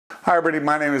Hi everybody,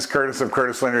 my name is Curtis of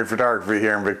Curtis Linear Photography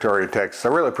here in Victoria, Texas. I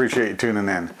really appreciate you tuning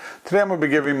in. Today I'm going to be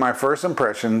giving my first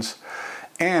impressions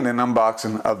and an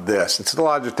unboxing of this. It's the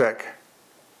Logitech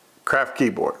Craft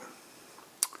Keyboard.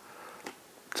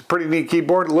 It's a pretty neat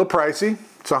keyboard, a little pricey.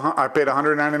 I paid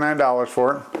 $199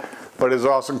 for it, but it's an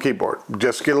awesome keyboard.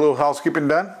 Just to get a little housekeeping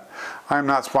done, I'm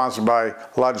not sponsored by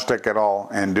Logitech at all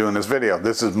in doing this video.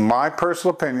 This is my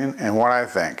personal opinion and what I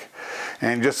think.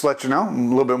 And just to let you know, a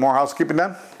little bit more housekeeping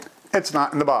done, it's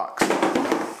not in the box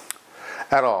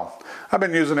at all. I've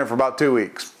been using it for about 2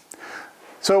 weeks.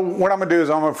 So what I'm going to do is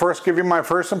I'm going to first give you my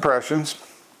first impressions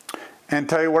and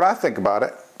tell you what I think about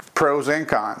it, pros and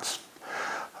cons.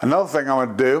 Another thing I'm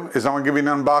going to do is I'm going to give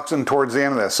you an unboxing towards the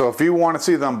end of this. So if you want to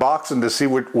see the unboxing to see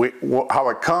how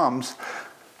it comes,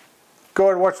 go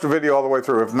ahead and watch the video all the way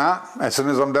through. If not, as soon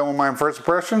as I'm done with my first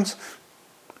impressions,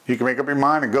 you can make up your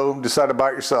mind and go decide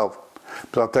about it yourself.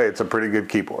 But I'll tell you, it's a pretty good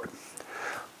keyboard.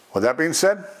 With that being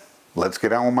said, let's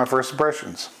get on with my first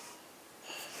impressions.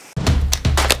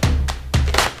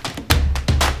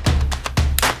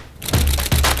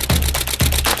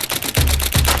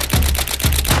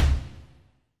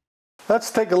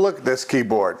 Let's take a look at this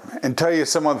keyboard and tell you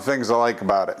some of the things I like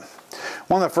about it.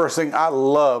 One of the first things I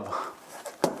love,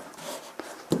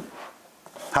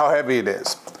 how heavy it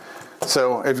is.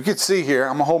 So if you can see here,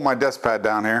 I'm gonna hold my desk pad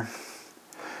down here.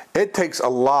 It takes a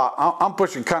lot. I'm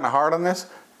pushing kind of hard on this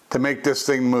to make this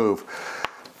thing move.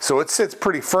 So it sits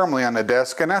pretty firmly on the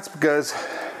desk, and that's because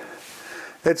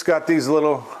it's got these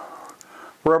little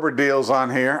rubber deals on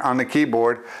here on the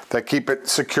keyboard that keep it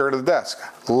secure to the desk.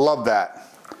 Love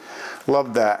that.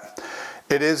 Love that.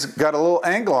 It is got a little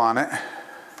angle on it,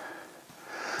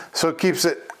 so it keeps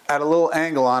it at a little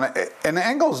angle on it, and the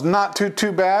angle's not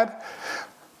too bad.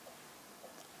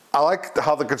 I like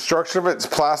how the construction of it, it's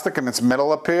plastic and it's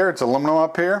metal up here, it's aluminum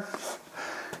up here.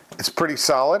 It's pretty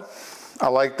solid. I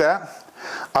like that.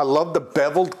 I love the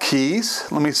beveled keys.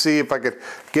 Let me see if I could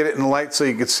get it in light so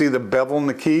you can see the bevel in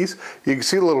the keys. You can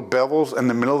see the little bevels in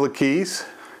the middle of the keys.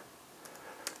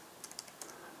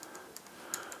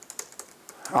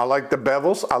 I like the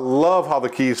bevels. I love how the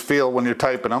keys feel when you're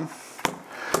typing them.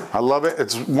 I love it.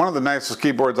 It's one of the nicest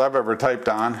keyboards I've ever typed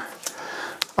on.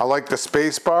 I like the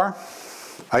space bar.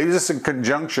 I use this in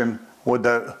conjunction with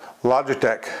the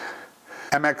Logitech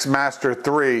MX Master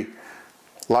 3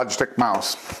 Logitech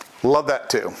mouse. Love that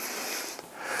too.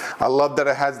 I love that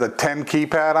it has the 10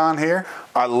 keypad on here.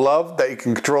 I love that you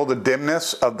can control the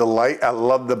dimness of the light. I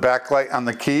love the backlight on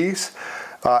the keys.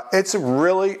 It's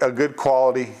really a good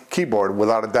quality keyboard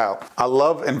without a doubt. I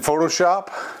love in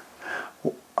Photoshop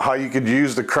how you could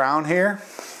use the crown here.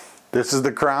 This is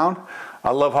the crown.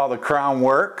 I love how the crown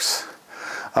works.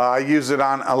 I use it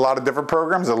on a lot of different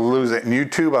programs. I'll use it in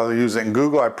YouTube, I'll use it in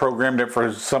Google. I programmed it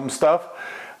for some stuff.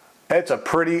 It's a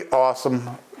pretty awesome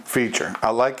feature. I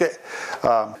like it.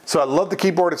 So I love the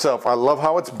keyboard itself. I love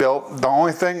how it's built. The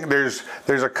only thing, there's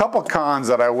a couple cons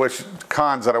that I wish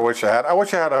I had. I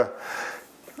wish I had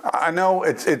I know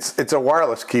it's a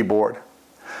wireless keyboard,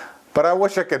 but I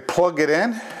wish I could plug it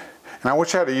in. And I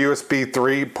wish I had a USB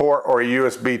 3 port or a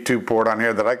USB 2 port on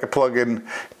here that I could plug in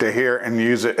to here and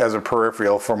use it as a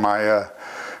peripheral for my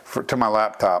to my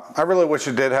laptop. I really wish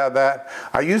it did have that.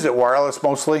 I use it wireless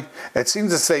mostly. It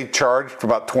seems to say charged for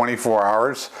about 24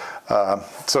 hours.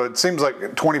 So it seems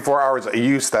like 24 hours of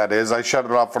use, that is. I shut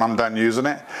it off when I'm done using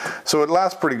it. So it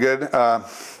lasts pretty good.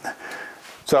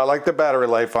 So I like the battery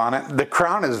life on it. The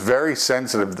crown is very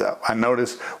sensitive though. I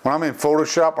notice when I'm in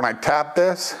Photoshop, when I tap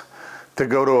this, to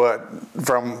go to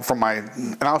from my,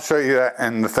 and I'll show you that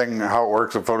in the thing how it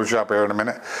works in Photoshop here in a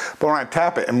minute. But when I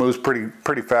tap it, it moves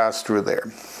pretty fast through there.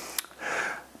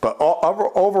 But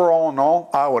overall and all,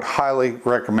 I would highly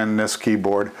recommend this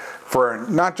keyboard for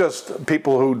not just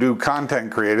people who do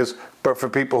content creators, but for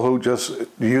people who just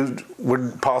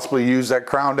would possibly use that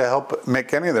crown to help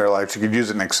make any of their lives. You could use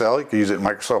it in Excel, you could use it in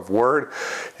Microsoft Word,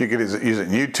 you could use it in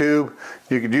YouTube.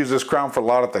 You could use this crown for a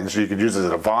lot of things. You could use it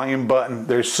as a volume button.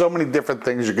 There's so many different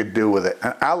things you could do with it.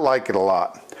 And I like it a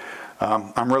lot.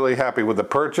 I'm really happy with the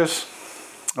purchase.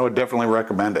 I would definitely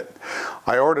recommend it.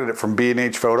 I ordered it from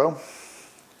B&H Photo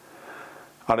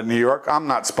out of New York. I'm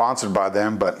not sponsored by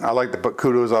them, but I like to put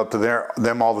kudos out to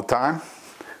them all the time,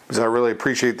 because I really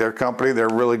appreciate their company. They're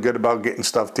really good about getting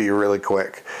stuff to you really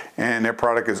quick, and their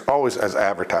product is always as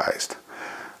advertised.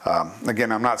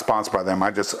 Again, I'm not sponsored by them. I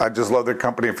just love their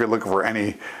company. If you're looking for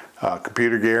any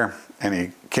computer gear,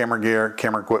 any camera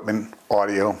equipment,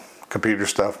 audio, computer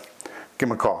stuff, give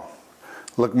them a call.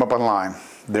 Look them up online.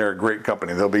 They're a great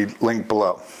company. They'll be linked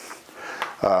below.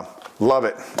 Love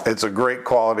it. It's a great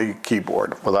quality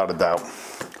keyboard, without a doubt.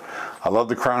 I love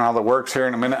the crown, how that works here.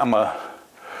 In a minute, I'm going to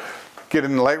get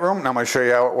into Lightroom and I'm going to show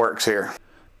you how it works here.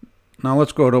 Now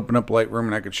let's go and open up Lightroom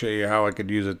and I could show you how I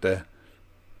could use it to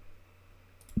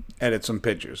edit some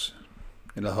pictures.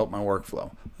 It'll help my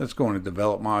workflow. Let's go into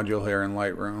Develop module here in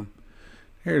Lightroom.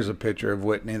 Here's a picture of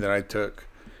Whitney that I took.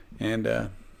 And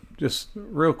just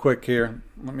real quick here,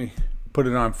 let me put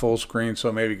it on full screen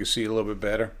so maybe you can see a little bit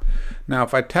better. Now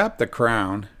if I tap the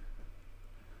crown,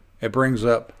 it brings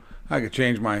up, I could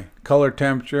change my color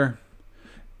temperature,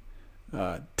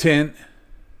 tint,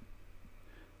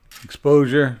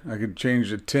 exposure. I could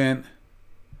change the tint,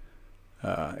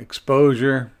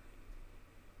 exposure,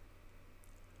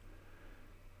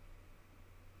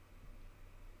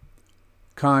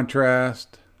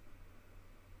 contrast,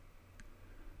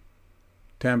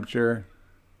 temperature,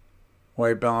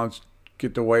 white balance,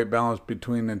 get the white balance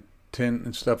between the tint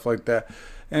and stuff like that.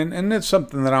 And it's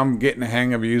something that I'm getting the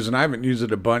hang of using. I haven't used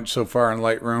it a bunch so far in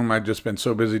Lightroom. I've just been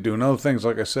so busy doing other things,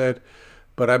 like I said.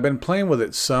 But I've been playing with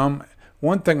it some.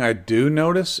 One thing I do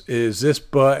notice is this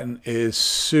button is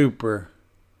super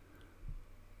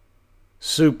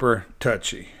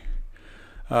touchy.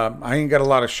 I ain't got a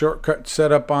lot of shortcuts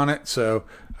set up on it, so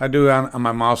I do on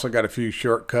my mouse. I got a few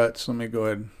shortcuts. Let me go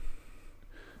ahead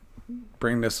and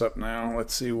bring this up now.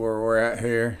 Let's see where we're at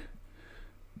here.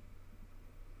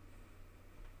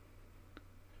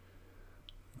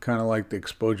 Kind of like the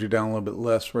exposure down a little bit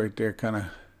less right there, kind of.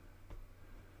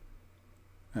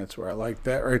 That's where I like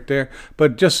that right there.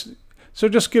 But just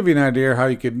give you an idea how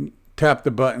you could tap the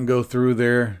button, go through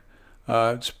there.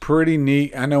 It's pretty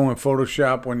neat. I know in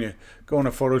Photoshop, when you go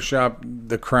into Photoshop,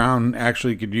 the crown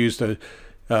actually could use to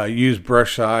use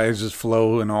brush sizes,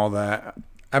 flow, and all that.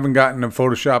 I haven't gotten to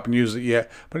Photoshop and used it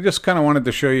yet, but I just kind of wanted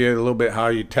to show you a little bit how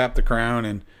you tap the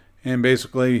crown and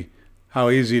basically how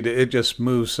easy it just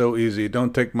moves so easy. It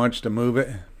don't take much to move it.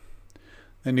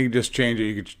 Then you can just change it.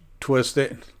 You can twist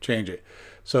it, change it.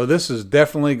 So this is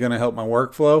definitely going to help my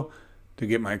workflow to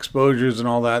get my exposures and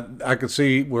all that. I can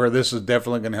see where this is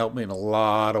definitely going to help me in a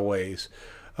lot of ways.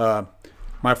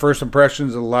 My first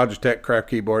impressions of the Logitech Craft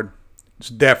Keyboard, it's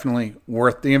definitely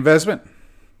worth the investment.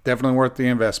 Definitely worth the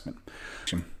investment.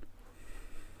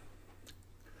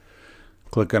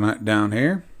 Click on it down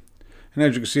here. And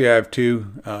as you can see, I have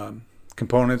two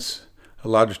components, a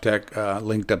Logitech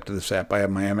linked up to this app. I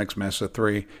have my MX Master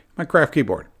 3, my Craft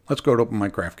Keyboard. Let's go to open my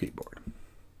Craft Keyboard.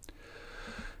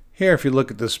 Here, if you look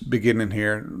at this beginning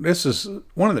here, this is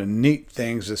one of the neat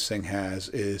things this thing has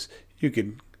is you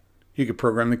could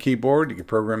program the keyboard, you could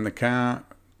program the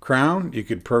crown, you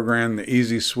could program the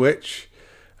easy switch,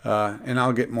 and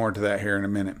I'll get more to that here in a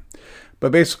minute.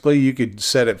 But basically, you could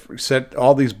set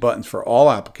all these buttons for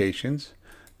all applications.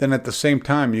 Then at the same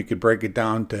time, you could break it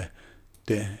down to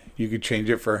you could change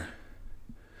it for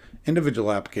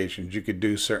individual applications. You could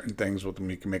do certain things with them.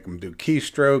 You can make them do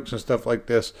keystrokes and stuff like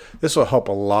this. This will help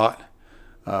a lot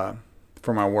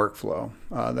for my workflow.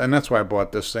 And that's why I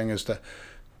bought this thing, is to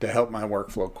help my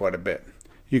workflow quite a bit.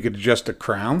 You could adjust the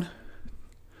crown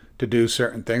to do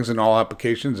certain things. In all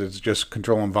applications, it's just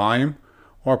controlling volume,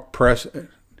 or press.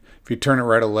 If you turn it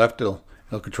right or left, it'll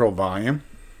control volume.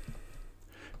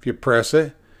 If you press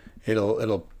it,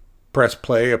 it'll press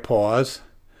play or pause.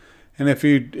 And if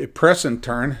you press and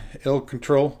turn, it'll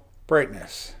control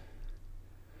brightness.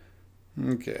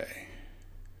 Okay.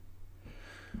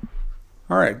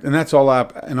 All right, and that's all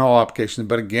in all applications.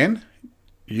 But again,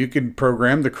 you can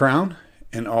program the crown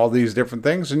and all these different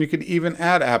things, and you could even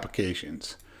add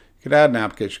applications. You could add an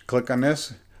application. Click on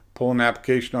this, pull an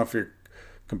application off your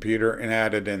computer, and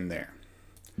add it in there.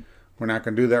 We're not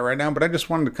going to do that right now, but I just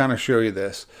wanted to kind of show you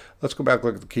this. Let's go back and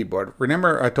look at the keyboard.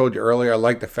 Remember I told you earlier I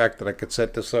like the fact that I could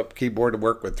set this up keyboard to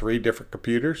work with 3 different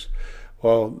computers.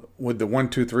 Well, with the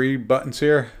 1, 2, 3 buttons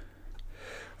here,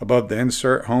 above the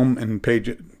insert, home, and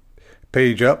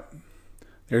page up,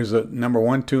 there's a number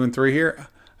 1, 2, and 3 here.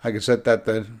 I can set that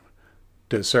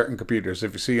to certain computers.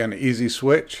 If you see on the easy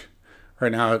switch,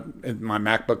 right now in my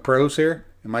MacBook Pros here,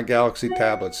 and my Galaxy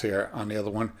tablets here on the other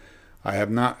one, I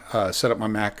have not set up my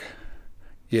Mac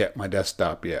yet, my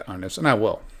desktop yet on this, and I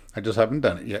will. I just haven't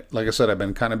done it yet. Like I said, I've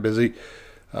been kind of busy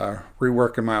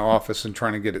reworking my office and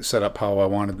trying to get it set up how I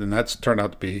wanted, and that's turned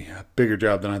out to be a bigger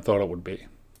job than I thought it would be.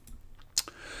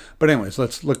 But anyways,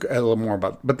 let's look at a little more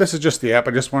about it. But this is just the app.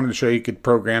 I just wanted to show you could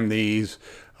program these.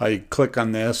 You click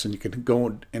on this, and you could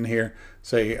go in here,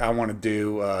 say I want to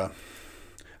do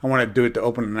it to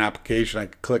open an application. I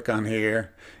could click on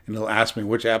here, and it'll ask me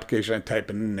which application I type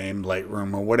in the name,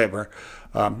 Lightroom or whatever.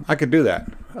 I could do that,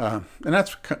 and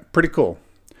that's pretty cool.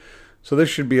 So this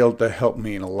should be able to help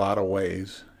me in a lot of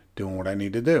ways doing what I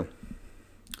need to do.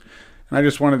 And I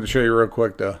just wanted to show you real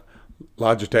quick the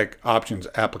Logitech Options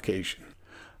application.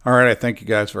 All right, I thank you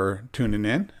guys for tuning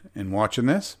in and watching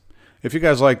this. If you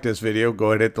guys like this video, go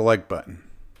ahead and hit the like button.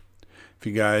 If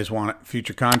you guys want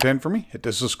future content from me, hit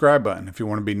the subscribe button. If you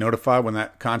want to be notified when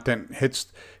that content hits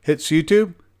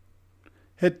YouTube,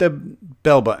 hit the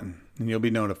bell button and you'll be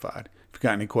notified. If you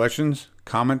got any questions,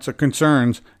 comments, or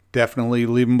concerns, definitely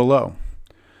leave them below.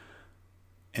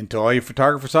 And to all you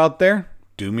photographers out there,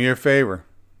 do me a favor.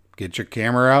 Get your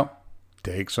camera out,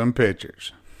 take some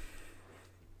pictures.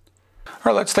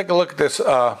 All right, let's take a look at this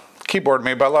keyboard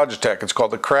made by Logitech. It's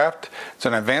called the Craft. It's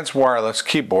an advanced wireless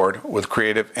keyboard with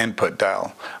creative input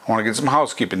dial. I want to get some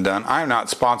housekeeping done. I'm not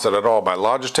sponsored at all by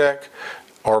Logitech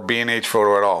or B&H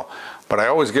Photo at all, but I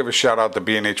always give a shout out to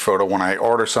B&H Photo when I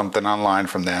order something online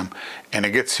from them, and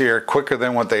it gets here quicker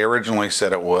than what they originally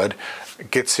said it would. It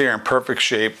gets here in perfect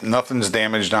shape, nothing's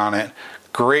damaged on it.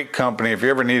 Great company. If you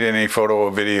ever need any photo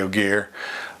or video gear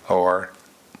or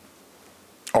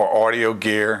audio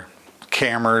gear,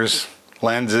 cameras,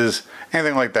 lenses,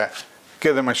 anything like that,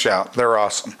 give them a shout. They're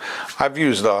awesome. I've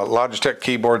used Logitech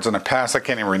keyboards in the past. I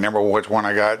can't even remember which one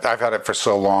I got. I've had it for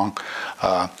so long.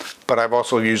 But I've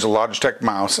also used a Logitech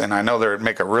mouse, and I know they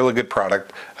make a really good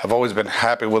product. I've always been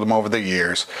happy with them over the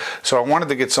years. So I wanted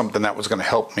to get something that was going to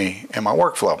help me in my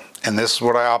workflow. And this is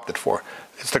what I opted for.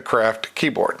 It's the Craft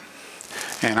keyboard.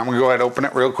 And I'm going to go ahead and open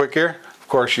it real quick here. Of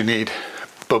course, you need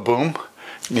boom.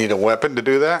 You need a weapon to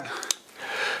do that.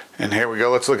 And here we go.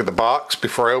 Let's look at the box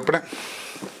before I open it.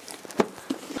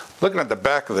 Looking at the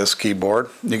back of this keyboard,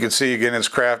 you can see again it's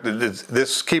crafted.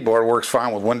 This keyboard works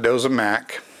fine with Windows and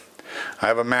Mac. I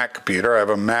have a Mac computer. I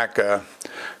have a Mac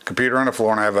computer on the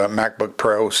floor, and I have a MacBook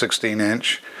Pro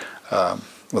 16-inch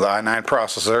with an i9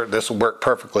 processor. This will work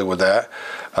perfectly with that.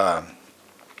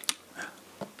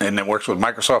 And it works with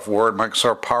Microsoft Word,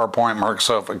 Microsoft PowerPoint,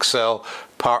 Microsoft Excel,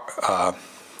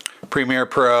 Premiere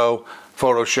Pro,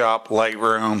 Photoshop,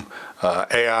 Lightroom,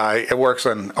 AI. It works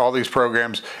on all these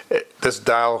programs. This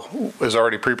dial is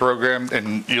already pre-programmed,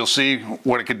 and you'll see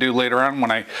what it could do later on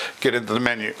when I get into the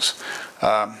menus.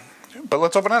 But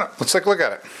let's open it up. Let's take a look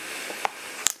at it.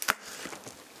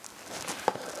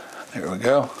 There we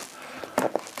go.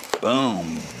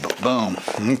 Boom, boom.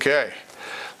 Okay.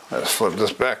 Let's flip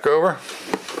this back over.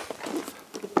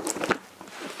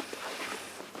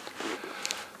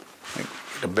 Get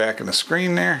the back of the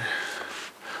screen there.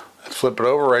 Flip it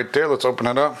over right there. Let's open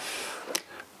it up.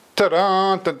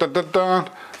 Ta-da! Da-da-da-da.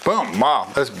 Boom!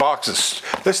 Wow,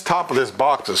 this top of this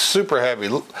box is super heavy.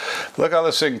 Look how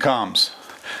this thing comes.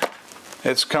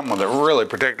 It's come with a really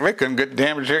protective. It couldn't get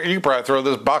damaged here. You could probably throw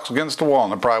this box against the wall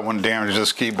and it probably wouldn't damage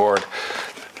this keyboard.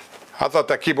 I thought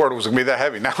that keyboard was going to be that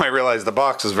heavy. Now I realize the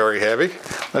box is very heavy.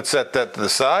 Let's set that to the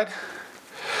side.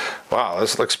 Wow,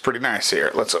 this looks pretty nice here.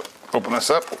 Let's open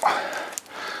this up.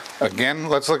 Again,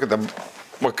 let's look at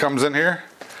what comes in here.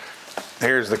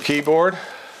 Here's the keyboard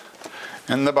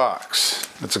and the box.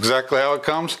 That's exactly how it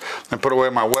comes. I put away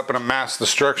my weapon of mass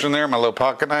destruction there, my little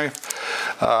pocket knife.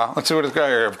 Let's see what it's got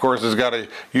here. Of course, it's got a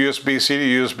USB-C to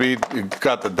USB. It's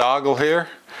got the dongle here,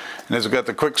 and it's got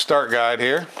the quick start guide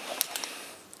here.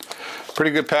 Pretty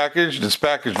good package. It's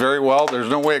packaged very well. There's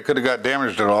no way it could have got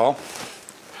damaged at all.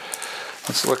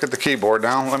 Let's look at the keyboard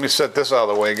now. Let me set this out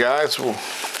of the way, guys. We'll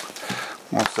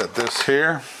set this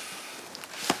here.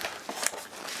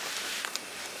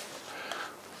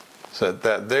 Set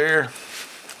that there.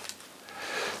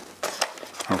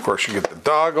 And of course you get the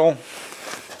dongle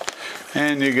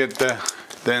and you get the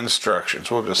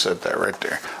instructions. We'll just set that right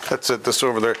there. Let's set this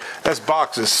over there. This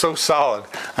box is so solid.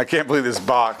 I can't believe this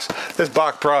box. This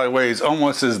box probably weighs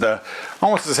almost as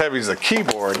heavy as the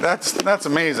keyboard. That's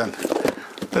amazing.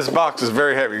 This box is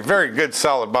very heavy. Very good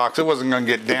solid box. It wasn't going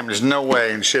to get damaged no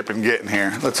way in shipping getting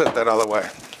here. Let's set that out of the way.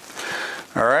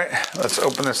 Alright, let's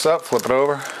open this up, flip it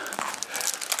over.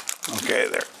 Okay,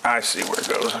 there. I see where it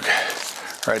goes. Okay.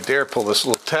 Right there, pull this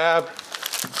little tab.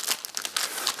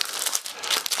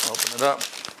 Open it up.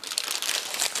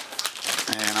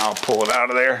 And I'll pull it out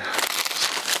of there.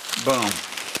 Boom.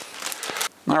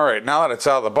 Alright, now that it's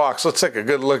out of the box, let's take a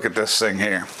good look at this thing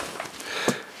here.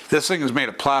 This thing is made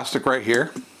of plastic right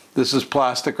here. This is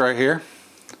plastic right here.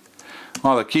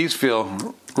 Well, the keys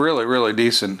feel really, really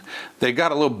decent. They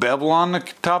got a little bevel on the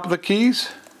top of the keys.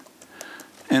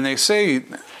 And they say,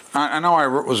 I know I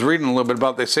was reading a little bit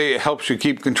about it, they say it helps you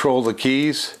keep control of the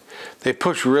keys. They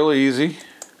push really easy.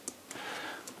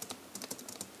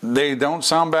 They don't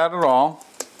sound bad at all.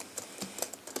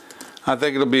 I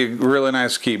think it'll be a really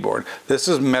nice keyboard. This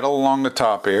is metal along the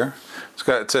top here.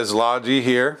 It says Logi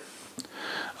here.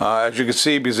 As you can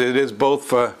see, because it is both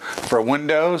for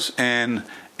Windows and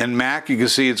Mac, you can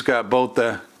see it's got both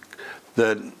the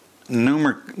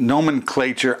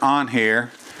nomenclature on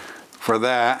here for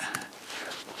that.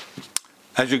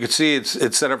 As you can see,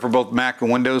 it's set up for both Mac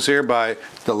and Windows here by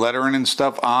the lettering and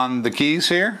stuff on the keys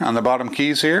here, on the bottom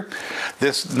keys here.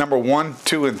 This number 1,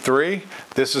 2, and 3,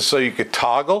 this is so you could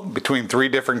toggle between 3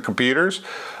 different computers.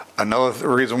 Another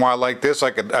reason why I like this,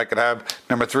 I could have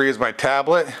number 3 as my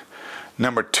tablet,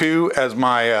 number 2 as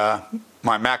my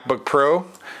my MacBook Pro,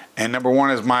 and number 1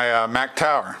 is my Mac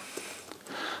Tower.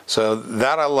 So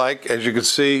that I like. As you can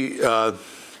see,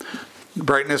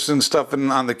 brightness and stuff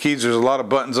on the keys. There's a lot of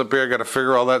buttons up here. I got to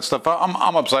figure all that stuff out.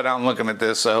 I'm upside down looking at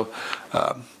this, so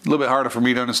a little bit harder for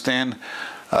me to understand.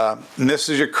 And this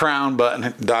is your crown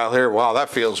button dial here. Wow, that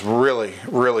feels really,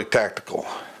 really tactical.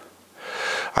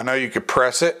 I know you could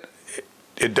press it.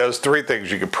 It does 3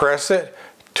 things. You can press it,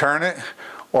 turn it,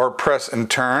 or press and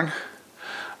turn.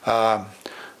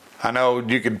 I know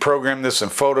you can program this in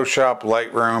Photoshop,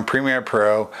 Lightroom, Premiere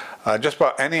Pro, just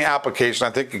about any application.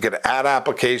 I think you could add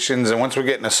applications, and once we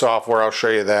get into software, I'll show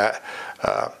you that.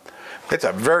 It's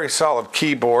a very solid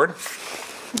keyboard.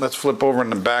 Let's flip over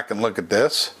in the back and look at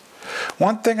this.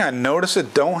 One thing I noticed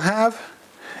it don't have,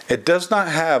 it does not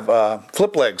have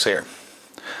flip legs here.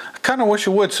 Kind of wish it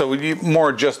would, so we need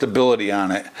more adjustability on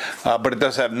it, but it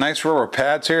does have nice rubber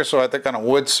pads here, so I think on a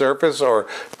wood surface or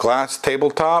glass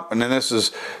tabletop, and then this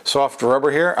is soft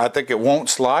rubber here, I think it won't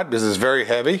slide because it's very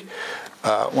heavy.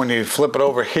 When you flip it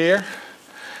over here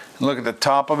and look at the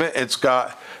top of it, it's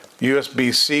got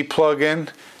USB-C plug-in.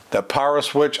 The power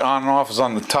switch on and off is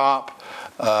on the top.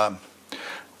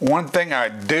 One thing I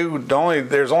do,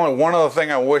 there's only one other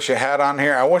thing I wish it had on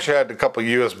here. I wish it had a couple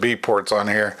USB ports on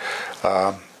here.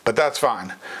 But that's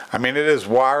fine. I mean, it is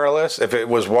wireless. If it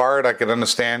was wired, I could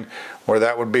understand where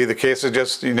that would be the case. Of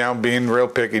just, you know, being real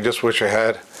picky, just wish I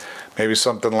had maybe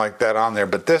something like that on there.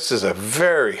 But this is a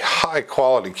very high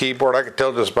quality keyboard. I could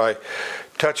tell just by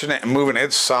touching it and moving it.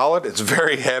 It's solid. It's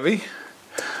very heavy.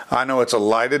 I know it's a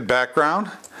lighted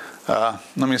background. Let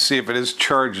me see if it is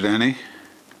charged any.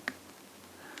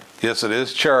 Yes, it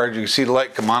is charged. You can see the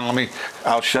light come on.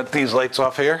 I'll shut these lights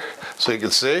off here so you can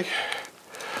see.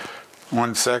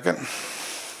 1 second.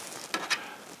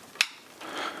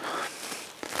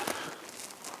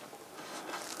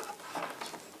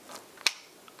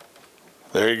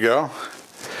 There you go.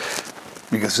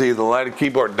 You can see the lighted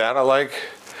keyboard. That I like.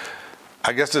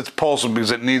 I guess it's pulsing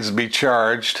because it needs to be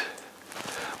charged.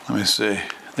 Let me see.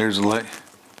 There's a light.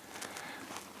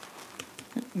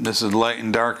 This is light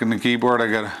and dark in the keyboard. I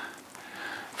gotta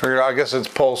figure it out. I guess it's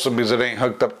pulsing because it ain't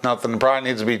hooked up nothing. It probably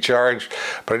needs to be charged.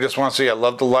 But I just want to see. I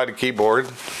love the lighted keyboard.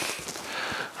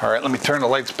 All right, let me turn the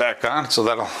lights back on so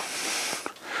that'll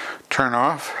turn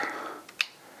off.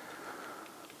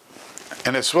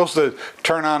 And it's supposed to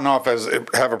turn on and off as it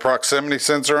have a proximity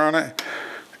sensor on it.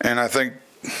 And I think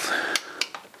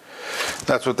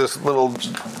that's what this little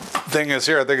thing is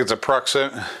here. I think it's a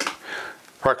proximity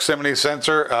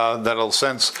sensor that'll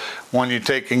sense when you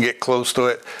take and get close to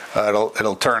it.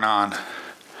 It'll turn on.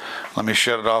 Let me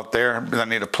shut it off there. I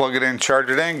need to plug it in, charge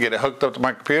it in, get it hooked up to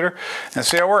my computer, and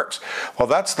see how it works. Well,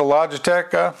 that's the Logitech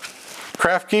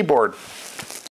Craft Keyboard.